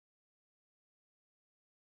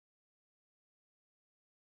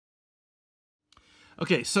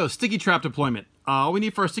Okay, so sticky trap deployment. All we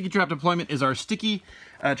need for our sticky trap deployment is our sticky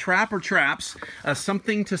trap or traps,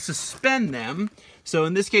 something to suspend them. So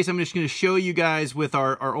in this case, I'm just going to show you guys with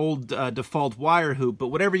our old default wire hoop, but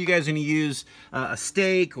whatever you guys are going to use, a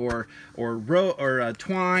stake or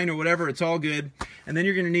twine or whatever, it's all good. And then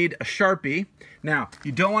you're going to need a Sharpie. Now,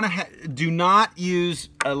 you don't want to do not use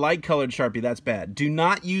a light colored Sharpie, that's bad. Do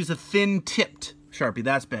not use a thin tipped Sharpie,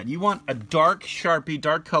 that's bad. You want a dark Sharpie,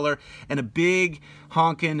 dark color, and a big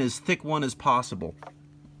honkin' as thick one as possible.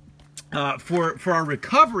 For our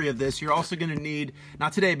recovery of this, you're also going to need,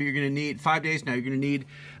 not today, but you're going to need, 5 days now, you're going to need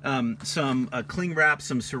some cling wrap,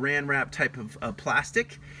 some saran wrap type of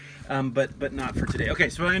plastic, but not for today. Okay,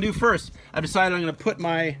 so what I'm going to do first, I've decided I'm going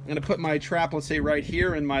to put my trap, let's say right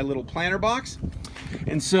here in my little planter box.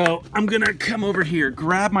 And so I'm going to come over here,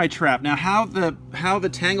 grab my trap. Now how the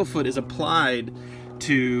Tanglefoot is applied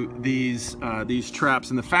to these traps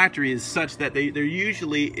in the factory is such that there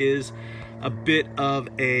usually is a bit of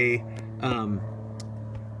a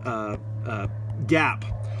gap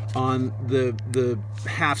on the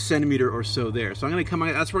half centimeter or so there. So I'm going to come,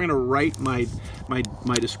 that's where I'm going to write my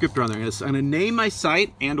descriptor on there. I'm going to name my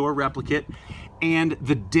site and or replicate and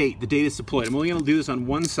the date it's deployed. I'm only going to do this on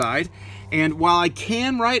one side. And while I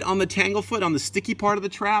can write on the Tanglefoot, on the sticky part of the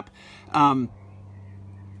trap,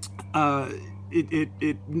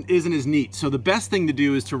 it isn't as neat. So the best thing to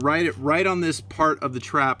do is to write it right on this part of the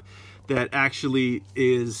trap that actually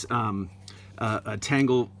is a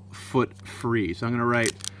Tanglefoot free. So I'm going to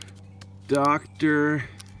write Dr.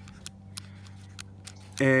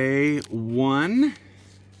 A1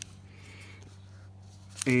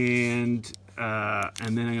 and then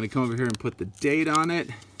I'm going to come over here and put the date on it.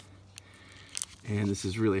 And this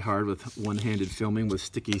is really hard with one-handed filming with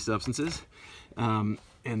sticky substances. And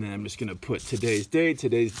then I'm just going to put today's date.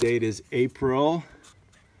 Today's date is April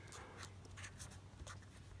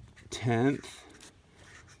 10th,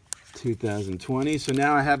 2020. So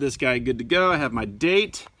now I have this guy good to go. I have my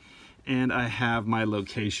date and I have my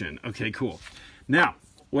location. Okay, cool. Now,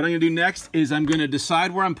 what I'm going to do next is I'm going to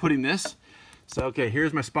decide where I'm putting this. So, okay,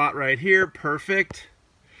 here's my spot right here. Perfect.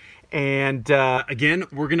 And again,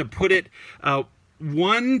 we're going to put it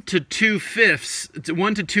 1 to 2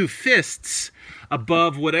 fists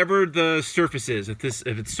above whatever the surface is. If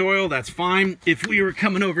it's soil, that's fine. If we were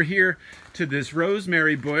coming over here to this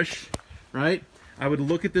rosemary bush, right, I would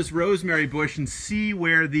look at this rosemary bush and see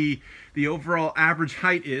where the overall average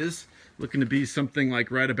height is. Looking to be something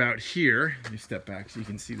like right about here. Let me step back so you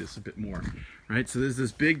can see this a bit more. Right, so there's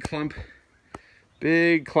this big clump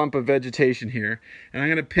of vegetation here, and I'm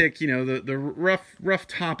going to pick, you know, the rough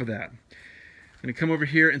top of that. I'm going to come over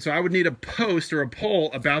here, and so I would need a post or a pole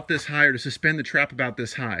about this high, or to suspend the trap about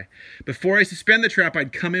this high. Before I suspend the trap,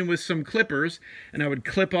 I'd come in with some clippers, and I would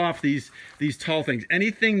clip off these tall things.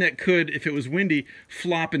 Anything that could, if it was windy,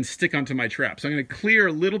 flop and stick onto my trap. So I'm going to clear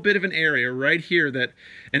a little bit of an area right here that,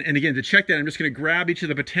 and again, to check that, I'm just going to grab each of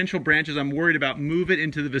the potential branches I'm worried about, move it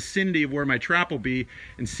into the vicinity of where my trap will be,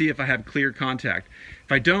 and see if I have clear contact.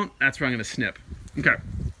 If I don't, that's where I'm going to snip. Okay.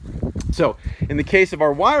 So in the case of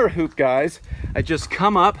our wire hoop, guys, I just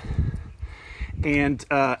come up and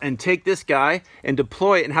take this guy and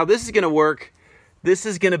deploy it. And how this is going to work, this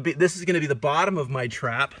is going to be the bottom of my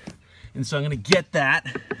trap, and so I'm going to get that.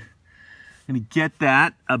 I'm going to get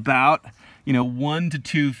that about, you know, 1 to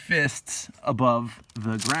 2 fists above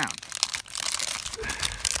the ground.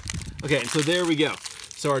 Okay, so there we go.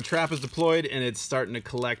 So our trap is deployed and it's starting to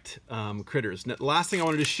collect critters. Now, the last thing I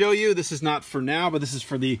wanted to show you, this is not for now, but this is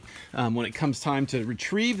for the when it comes time to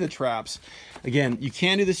retrieve the traps. Again, you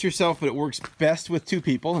can do this yourself, but it works best with 2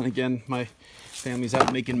 people. And again, my family's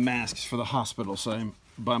out making masks for the hospital, so I'm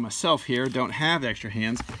by myself here, don't have extra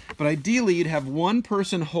hands. But ideally, you'd have one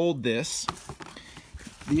person hold this,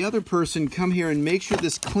 the other person come here and make sure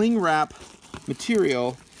this cling wrap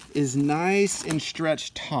material is nice and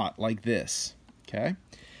stretched taut like this, okay?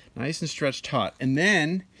 Nice and stretched taut. And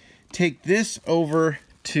then take this over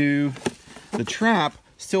to the trap,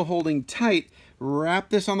 still holding tight, wrap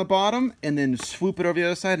this on the bottom, and then swoop it over the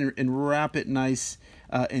other side and wrap it nice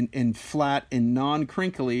and flat and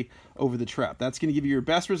non-crinkly over the trap. That's going to give you your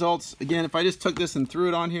best results. Again, if I just took this and threw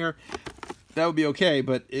it on here, that would be okay,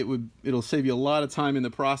 but it'll save you a lot of time in the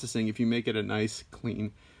processing if you make it a nice,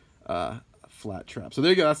 clean, flat trap. So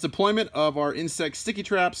there you go. That's deployment of our insect sticky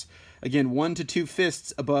traps. Again, 1 to 2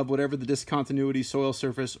 fists above whatever the discontinuity, soil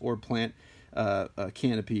surface, or plant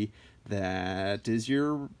canopy that is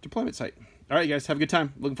your deployment site. All right, guys, have a good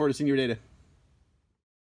time. Looking forward to seeing your data.